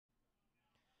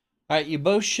All right, you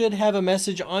both should have a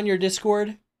message on your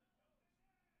Discord.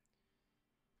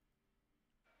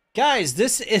 Guys,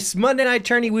 this is Monday Night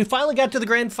Tourney. We finally got to the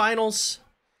grand finals.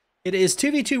 It is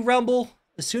 2v2 Rumble.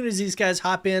 As soon as these guys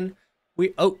hop in,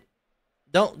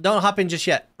 don't hop in just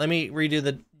yet. Let me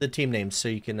redo the team names so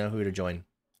you can know who to join.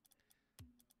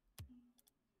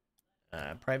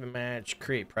 Private match,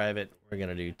 create private. We're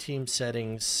gonna do team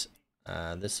settings.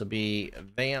 This will be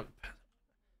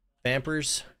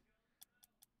Vampers.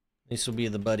 These will be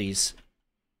the buddies.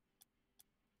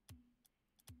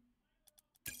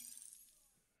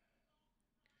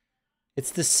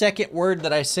 It's the second word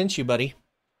that I sent you, buddy.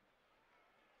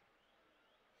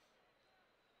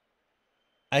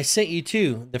 I sent you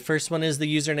two. The first one is the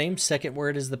username. Second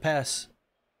word is the pass.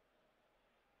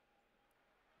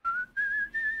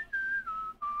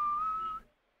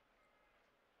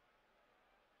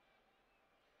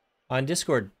 On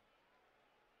Discord.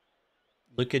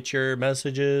 Look at your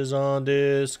messages on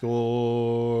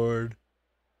Discord.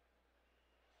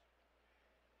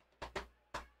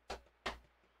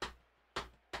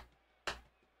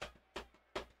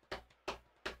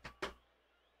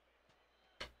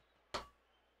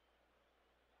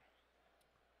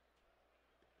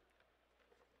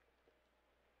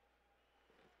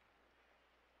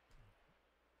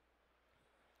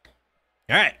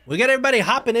 All right, we got everybody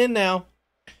hopping in now.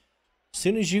 As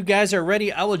soon as you guys are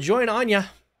ready, I will join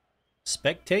Anya.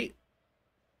 Spectate.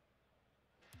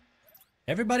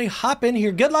 Everybody hop in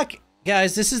here. Good luck,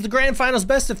 guys. This is the grand finals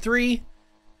best of 3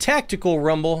 tactical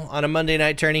Rumble on a Monday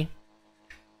night tourney.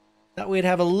 Thought we'd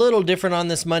have a little different on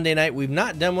this Monday night. We've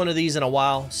not done one of these in a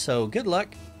while, so good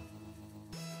luck.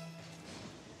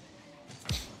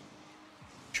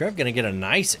 Trev gonna get a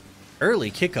nice early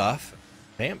kickoff.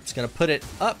 Vamp's gonna put it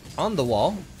up on the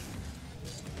wall.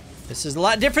 This is a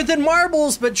lot different than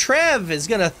marbles, but Trev is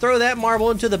gonna throw that marble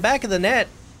into the back of the net.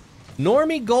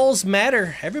 Normie goals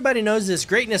matter. Everybody knows this.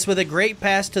 Greatness with a great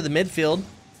pass to the midfield.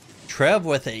 Trev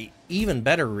with a even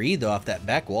better read off that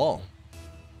back wall.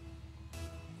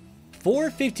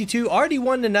 4:52, already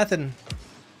 1-0.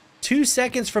 2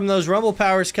 seconds from those rumble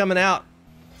powers coming out.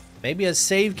 Maybe a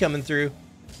save coming through.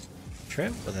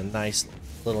 Trev with a nice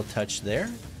little touch there.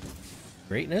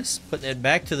 Greatness, putting it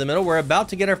back to the middle. We're about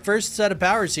to get our first set of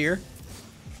powers here.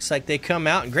 Looks like they come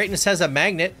out, and Greatness has a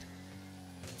magnet.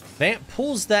 Vamp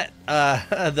pulls that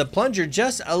the plunger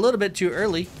just a little bit too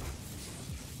early.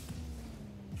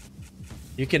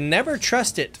 You can never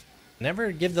trust it.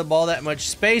 Never give the ball that much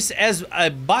space as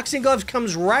Boxing Gloves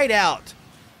comes right out.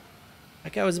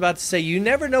 Like I was about to say, you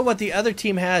never know what the other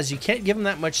team has. You can't give them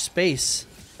that much space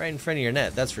right in front of your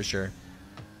net, that's for sure.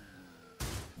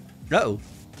 Uh-oh.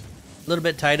 A little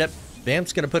bit tied up.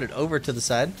 Vamp's going to put it over to the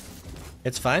side.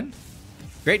 It's fine.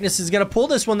 Greatness is going to pull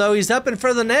this one, though. He's up in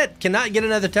front of the net. Cannot get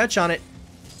another touch on it.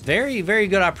 Very, very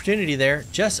good opportunity there.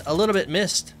 Just a little bit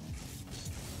missed.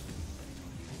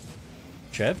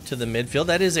 Trev to the midfield.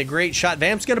 That is a great shot.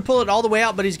 Vamp's going to pull it all the way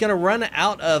out, but he's going to run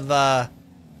out of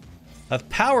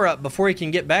power up before he can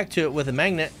get back to it with a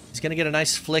magnet. He's going to get a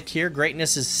nice flick here.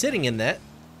 Greatness is sitting in that.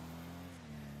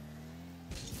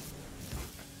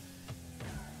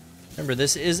 Remember,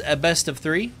 this is a best of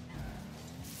 3.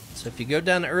 So if you go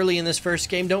down early in this first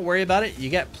game, don't worry about it. You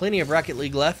got plenty of Rocket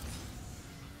League left.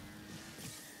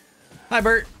 Hi,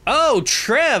 Bert. Oh,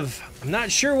 Trev. I'm not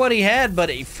sure what he had,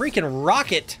 but a freaking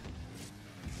rocket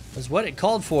was what it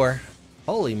called for.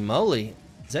 Holy moly.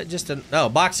 Is that just a... Oh,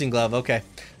 boxing glove. Okay. I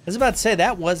was about to say,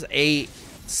 that was a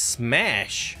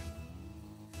smash.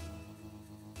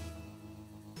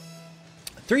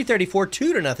 3:34,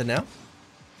 2-0 now.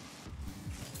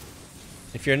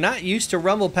 If you're not used to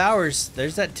Rumble powers,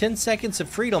 there's that 10 seconds of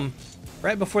freedom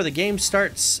right before the game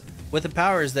starts with the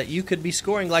powers that you could be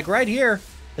scoring. Like right here,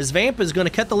 as Vamp is going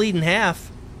to cut the lead in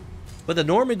half with a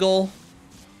Normie goal.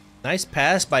 Nice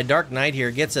pass by Dark Knight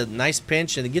here. Gets a nice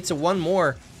pinch and gets a one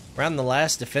more around the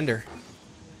last defender.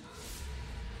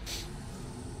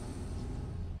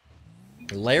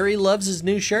 Larry loves his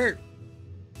new shirt.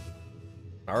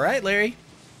 All right, Larry.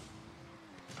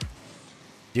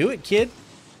 Do it, kid.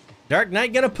 Dark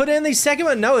Knight gonna put in the second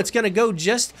one. No, it's gonna go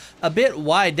just a bit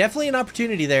wide. Definitely an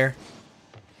opportunity there.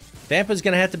 Vampa's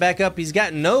gonna have to back up. He's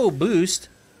got no boost.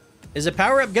 Is a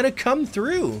power-up gonna come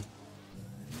through?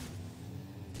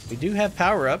 We do have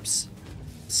power-ups.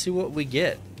 Let's see what we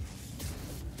get.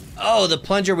 Oh, the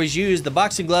plunger was used. The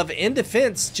boxing glove in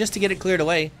defense just to get it cleared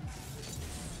away.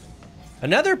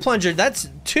 Another plunger. That's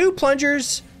 2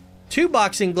 plungers, 2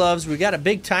 boxing gloves. We got a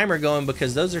big timer going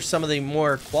because those are some of the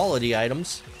more quality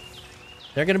items.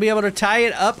 They're going to be able to tie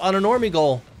it up on a Normie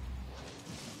goal.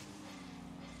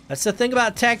 That's the thing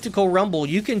about Tactical Rumble.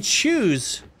 You can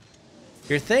choose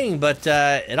your thing, but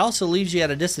it also leaves you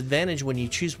at a disadvantage when you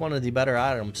choose one of the better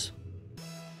items.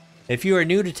 If you are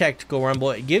new to Tactical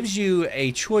Rumble, it gives you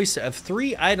a choice of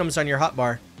 3 items on your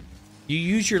hotbar. You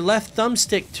use your left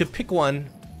thumbstick to pick one,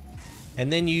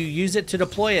 and then you use it to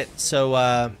deploy it.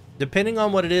 So depending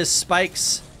on what it is,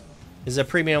 spikes is a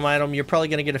premium item. You're probably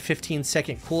going to get a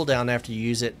 15-second cooldown after you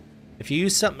use it. If you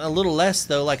use something a little less,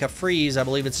 though, like a freeze, I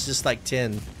believe it's just like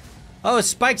 10. Oh,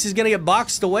 spikes is going to get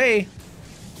boxed away.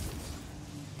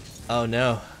 Oh,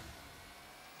 no.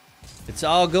 It's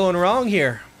all going wrong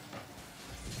here.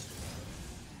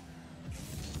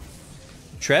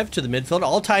 Trev to the midfield,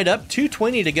 all tied up,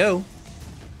 2:20 to go.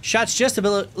 Shot's just a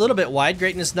little bit wide.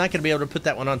 Greatness not going to be able to put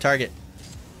that one on target.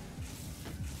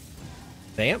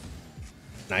 Vamp.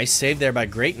 Nice save there by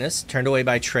Greatness. Turned away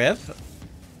by Trev.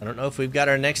 I don't know if we've got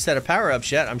our next set of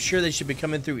power-ups yet. I'm sure they should be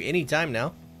coming through any time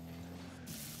now.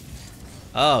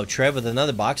 Oh, Trev with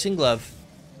another boxing glove.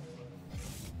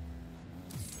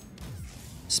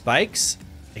 Spikes.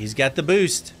 He's got the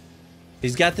boost.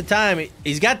 He's got the time.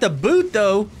 He's got the boot,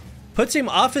 though. Puts him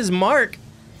off his mark.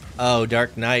 Oh,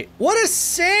 Dark Knight. What a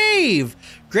save!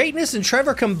 Greatness and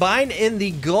Trevor combine in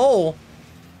the goal.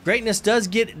 Greatness does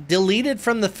get deleted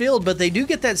from the field, but they do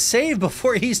get that save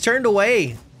before he's turned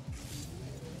away.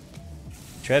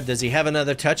 Trev, does he have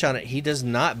another touch on it? He does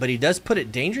not, but he does put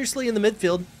it dangerously in the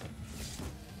midfield.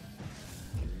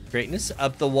 Greatness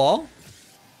up the wall.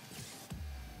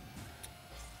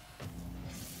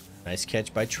 Nice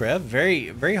catch by Trev. Very,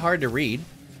 very hard to read.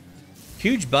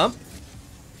 Huge bump.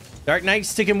 Dark Knight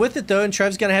sticking with it, though, and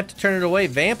Trev's going to have to turn it away.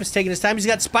 Vamp is taking his time. He's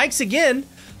got spikes again.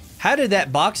 How did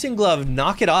that boxing glove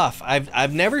knock it off?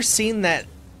 I've never seen that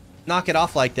knock it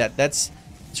off like that. It's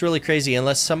really crazy,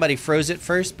 unless somebody froze it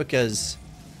first, because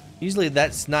usually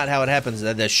that's not how it happens.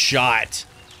 The shot.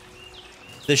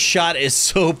 The shot is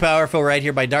so powerful right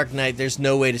here by Dark Knight. There's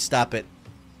no way to stop it.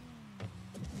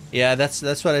 Yeah, that's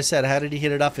what I said. How did he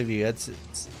hit it off of you? It's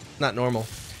not normal.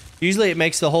 Usually it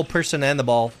makes the whole person and the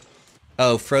ball.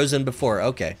 Oh, frozen before.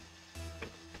 Okay.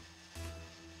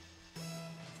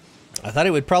 I thought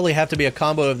it would probably have to be a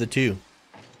combo of the two.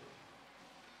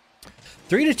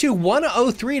 3-2,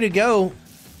 1:03 to go.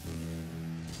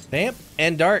 Vamp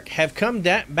and Dark have come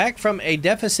back from a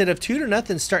deficit of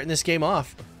 2-0 starting this game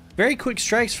off. Very quick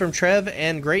strikes from Trev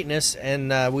and Greatness,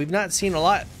 and we've not seen a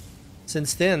lot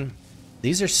since then.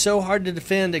 These are so hard to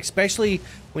defend, especially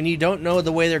when you don't know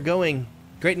the way they're going.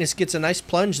 Greatness gets a nice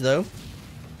plunge, though.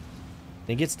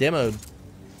 He gets demoed.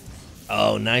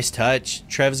 Oh, nice touch.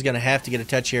 Trev's going to have to get a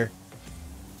touch here.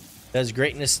 As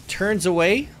Greatness turns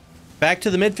away. Back to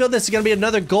the midfield. This is going to be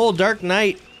another goal. Dark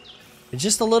Knight.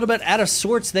 Just a little bit out of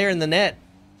sorts there in the net.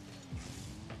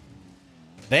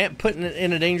 Vamp putting it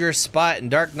in a dangerous spot, and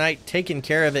Dark Knight taking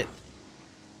care of it.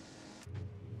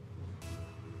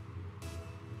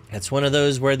 That's one of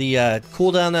those where the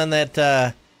cooldown on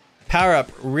that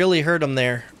power-up really hurt him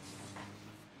there.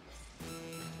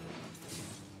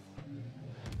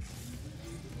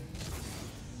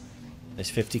 Nice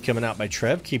 50 coming out by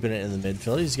Trev, keeping it in the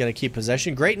midfield. He's going to keep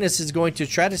possession. Greatness is going to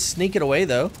try to sneak it away,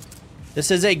 though.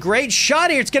 This is a great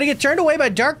shot here. It's going to get turned away by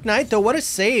Dark Knight, though. What a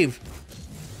save.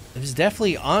 It was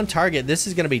definitely on target. This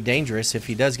is going to be dangerous. If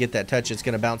he does get that touch, it's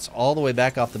going to bounce all the way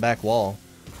back off the back wall.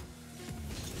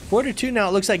 4-2 now.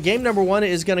 It looks like game number 1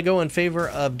 is going to go in favor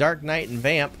of Dark Knight and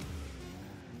Vamp.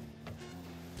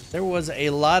 There was a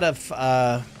lot of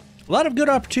good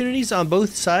opportunities on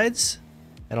both sides,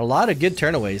 and a lot of good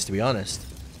turnaways, to be honest.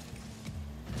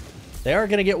 They are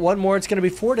going to get one more. It's going to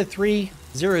be 4-3,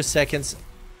 0 seconds.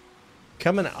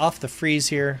 Coming off the freeze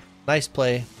here. Nice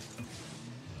play.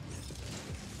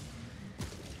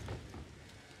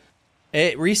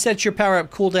 It resets your power-up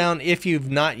cooldown if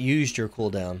you've not used your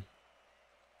cooldown.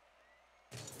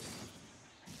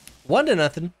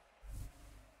 1-0.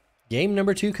 Game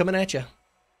number 2 coming at you.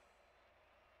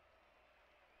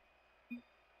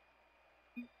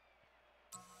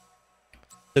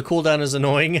 The cooldown is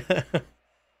annoying.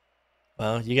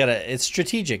 Well, you gotta, it's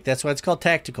strategic. That's why it's called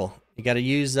tactical. You gotta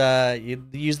use you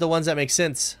use the ones that make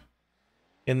sense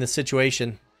in the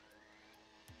situation.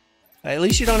 At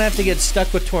least you don't have to get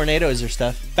stuck with tornadoes or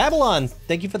stuff. Babylon,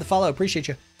 thank you for the follow. Appreciate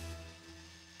you.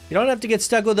 You don't have to get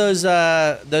stuck with those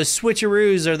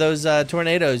switcheroos or those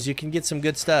tornadoes. You can get some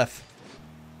good stuff.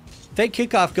 Fake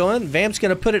kickoff going. Vamp's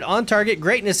gonna put it on target.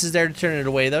 Greatness is there to turn it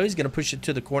away, though. He's gonna push it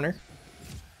to the corner.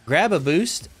 Grab a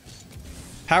boost.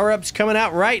 Power-ups coming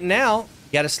out right now.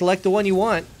 You got to select the one you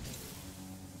want.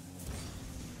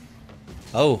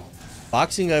 Oh,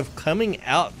 boxing of coming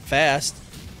out fast.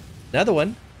 Another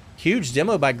one. Huge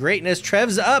demo by Greatness.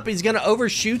 Trev's up. He's going to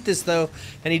overshoot this, though,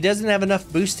 and he doesn't have enough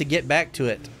boost to get back to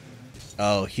it.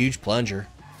 Oh, huge plunger.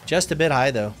 Just a bit high,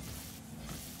 though.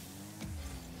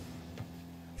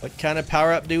 What kind of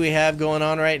power-up do we have going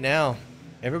on right now?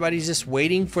 Everybody's just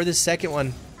waiting for the second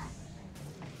one.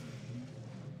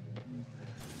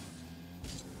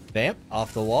 Vamp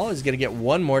off the wall is going to get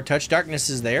one more touch. Darkness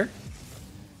is there.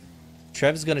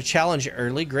 Trev's going to challenge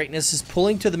early. Greatness is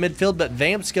pulling to the midfield, but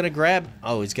Vamp's going to grab.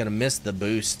 Oh, he's going to miss the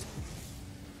boost.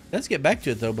 Let's get back to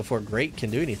it, though, before Great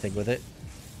can do anything with it.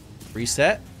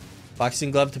 Reset.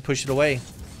 Boxing glove to push it away.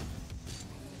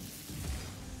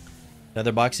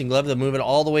 Another boxing glove to move it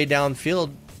all the way downfield.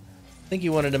 I think he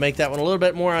wanted to make that one a little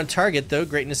bit more on target, though.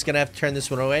 Greatness is going to have to turn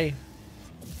this one away.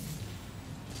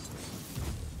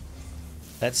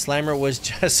 That slammer was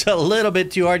just a little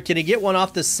bit too hard. Can he get one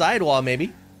off the sidewall,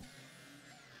 maybe?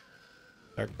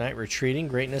 Dark Knight retreating.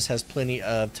 Greatness has plenty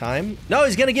of time. No,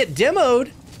 he's going to get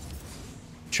demoed.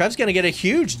 Trev's going to get a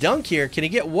huge dunk here. Can he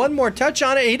get one more touch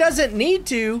on it? He doesn't need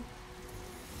to.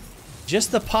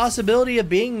 Just the possibility of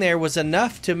being there was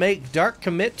enough to make Dark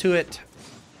commit to it.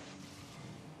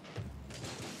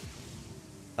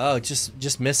 Oh,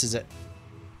 just misses it.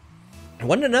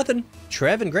 1-0.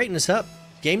 Trev and Greatness up.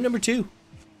 Game number 2.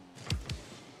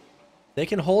 They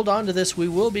can hold on to this. We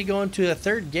will be going to a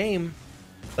third game.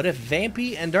 But if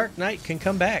Vampy and Dark Knight can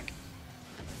come back,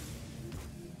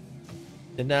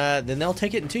 then they'll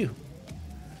take it in 2.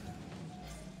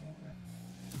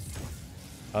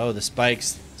 Oh, the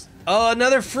spikes. Oh,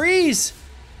 another freeze!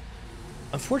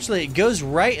 Unfortunately, it goes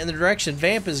right in the direction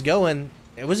Vamp is going.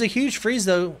 It was a huge freeze,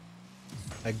 though.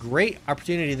 A great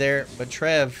opportunity there, but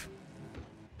Trev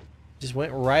just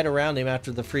went right around him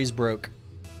after the freeze broke.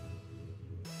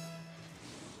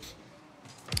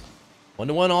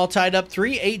 1-1, all tied up.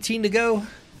 3:18 to go.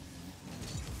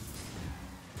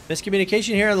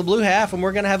 Miscommunication here on the blue half, and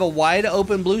we're going to have a wide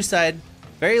open blue side.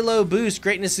 Very low boost.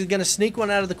 Greatness is going to sneak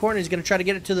one out of the corner. He's going to try to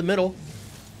get it to the middle.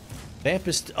 Vamp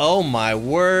is... Oh, my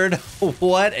word.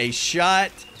 What a shot.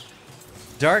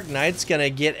 Dark Knight's going to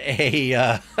get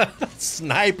a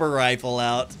sniper rifle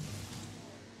out.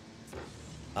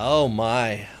 Oh,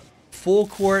 my. Full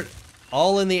court,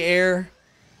 all in the air.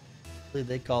 I believe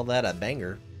they call that a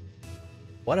banger.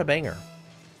 What a banger.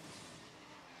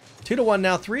 2-1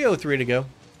 now, 3:03 to go.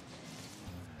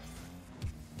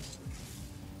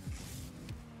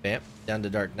 Vamp down to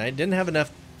Dark Knight. Didn't have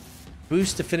enough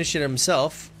boost to finish it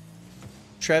himself.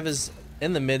 Trev is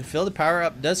in the midfield. The power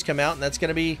up does come out, and that's going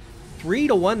to be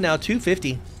 3-1 now,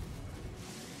 250.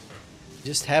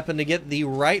 Just happened to get the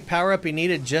right power up he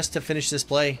needed just to finish this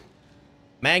play.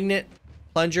 Magnet,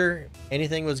 plunger,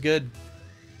 anything was good.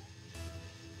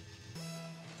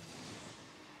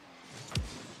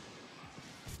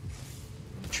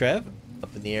 Trev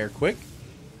up in the air quick.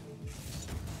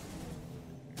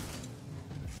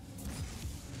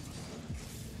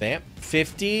 Vamp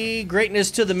 50.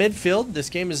 Greatness to the midfield. This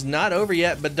game is not over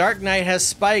yet, but Dark Knight has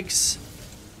spikes.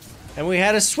 And we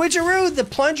had a switcheroo. The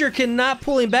plunger cannot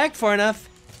pull him back far enough.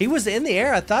 He was in the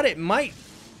air. I thought it might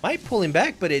pull him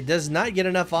back, but it does not get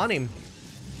enough on him.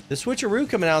 The switcheroo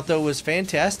coming out, though, was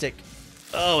fantastic.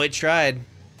 Oh, it tried.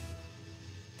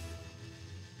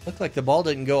 Looked like the ball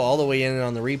didn't go all the way in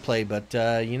on the replay, but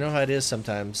you know how it is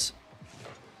sometimes.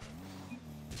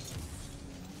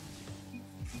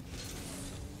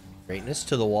 Greatness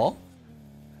to the wall.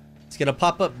 It's going to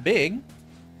pop up big.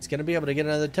 He's going to be able to get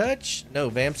another touch. No,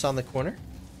 Vamp's on the corner.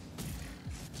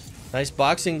 Nice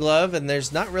boxing glove, and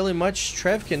there's not really much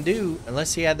Trev can do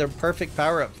unless he had the perfect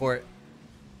power up for it.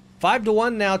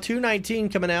 5-1 now, 2:19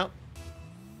 coming out.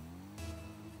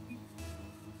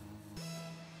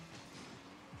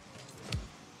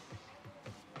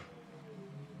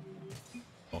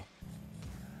 Oh.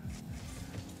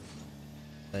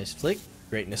 Nice flick.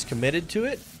 Greatness committed to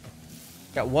it.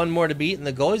 Got one more to beat, and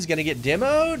the goal is going to get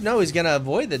demoed. No, he's going to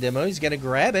avoid the demo. He's going to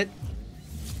grab it.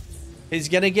 He's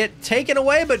going to get taken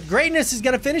away, but Greatness is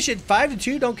going to finish it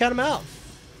 5-2. Don't count him out.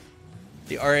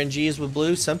 The RNG is with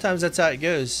blue. Sometimes that's how it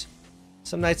goes.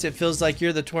 Some nights it feels like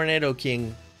you're the Tornado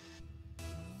King.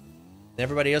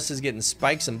 Everybody else is getting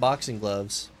spikes and boxing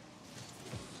gloves.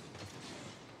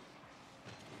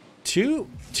 Two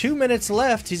minutes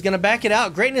left. He's going to back it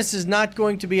out. Greatness is not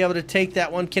going to be able to take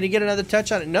that one. Can he get another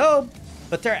touch on it? No,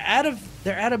 but they're out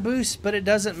of boost, but it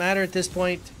doesn't matter at this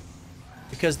point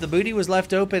because the booty was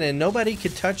left open and nobody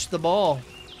could touch the ball.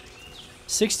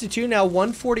 6-2 now,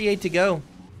 1:48 to go.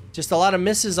 Just a lot of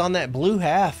misses on that blue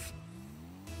half.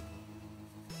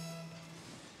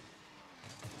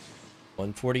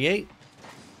 1:48.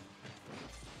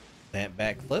 That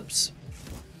back flips.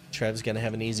 Trev's going to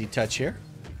have an easy touch here.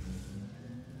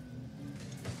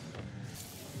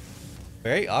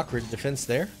 Very awkward defense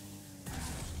there.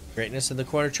 Greatness in the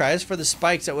corner. Tries for the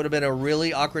spikes. That would have been a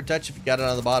really awkward touch if he got it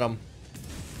on the bottom.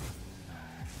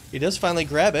 He does finally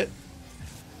grab it.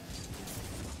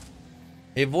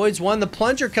 He avoids one. The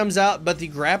plunger comes out, but the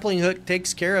grappling hook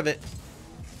takes care of it.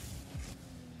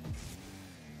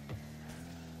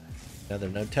 Another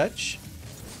no touch.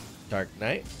 Dark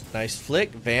Knight. Nice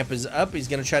flick. Vamp is up. He's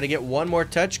going to try to get one more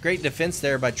touch. Great defense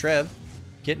there by Trev.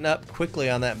 Getting up quickly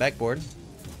on that backboard.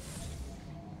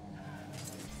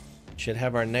 Should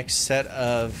have our next set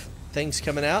of things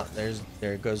coming out.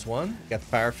 There goes one. Got the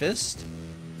Power Fist.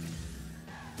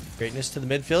 Greatness to the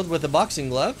midfield with the boxing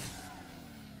glove.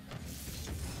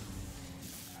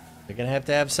 They're going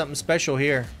to have something special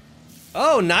here.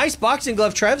 Oh, nice boxing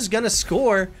glove. Trev's going to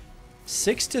score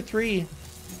 6-3.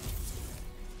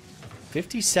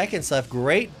 50 seconds left.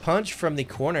 Great punch from the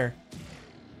corner.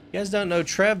 You guys don't know,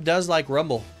 Trev does like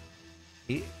Rumble.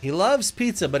 He loves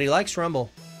pizza, but he likes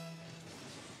Rumble.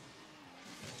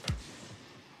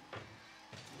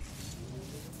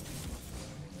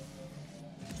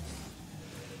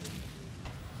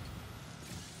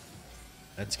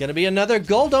 That's going to be another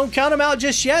goal. Don't count him out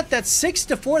just yet. That's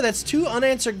 6-4. That's 2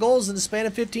 unanswered goals in the span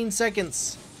of 15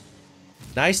 seconds.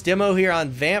 Nice demo here on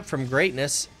Vamp from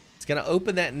Greatness. It's going to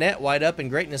open that net wide up, and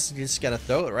Greatness is just going to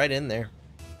throw it right in there.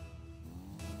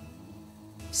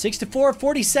 6-4,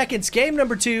 40 seconds. Game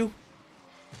number 2.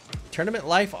 Tournament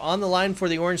life on the line for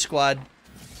the Orange Squad.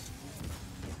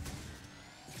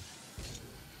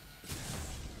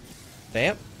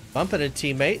 Vamp bumping a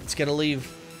teammate. It's going to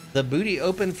leave the booty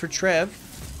open for Trev.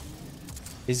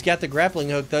 He's got the grappling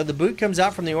hook, though. The boot comes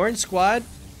out from the Orange Squad.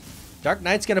 Dark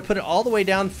Knight's going to put it all the way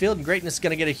downfield, and Greatness is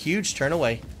going to get a huge turn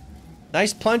away.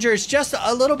 Nice plunger. It's just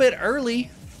a little bit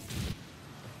early.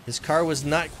 His car was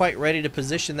not quite ready to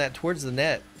position that towards the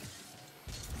net.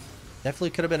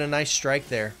 Definitely could have been a nice strike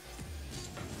there.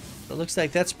 It looks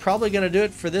like that's probably going to do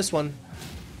it for this one.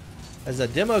 As a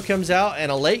demo comes out,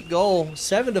 and a late goal.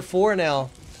 7-4 now.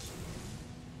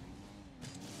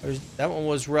 That one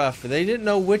was rough. They didn't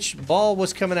know which ball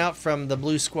was coming out from the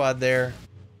blue squad there.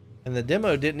 And the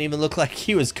demo didn't even look like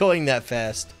he was going that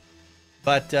fast.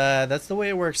 But that's the way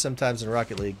it works sometimes in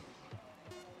Rocket League.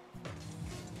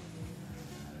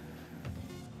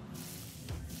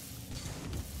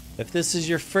 If this is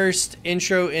your first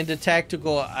intro into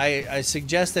Tactical, I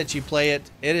suggest that you play it.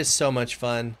 It is so much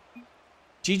fun.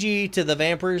 GG to the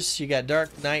Vampers. You got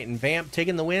Dark Knight and Vamp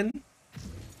taking the win.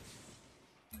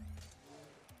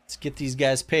 Let's get these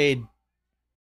guys paid.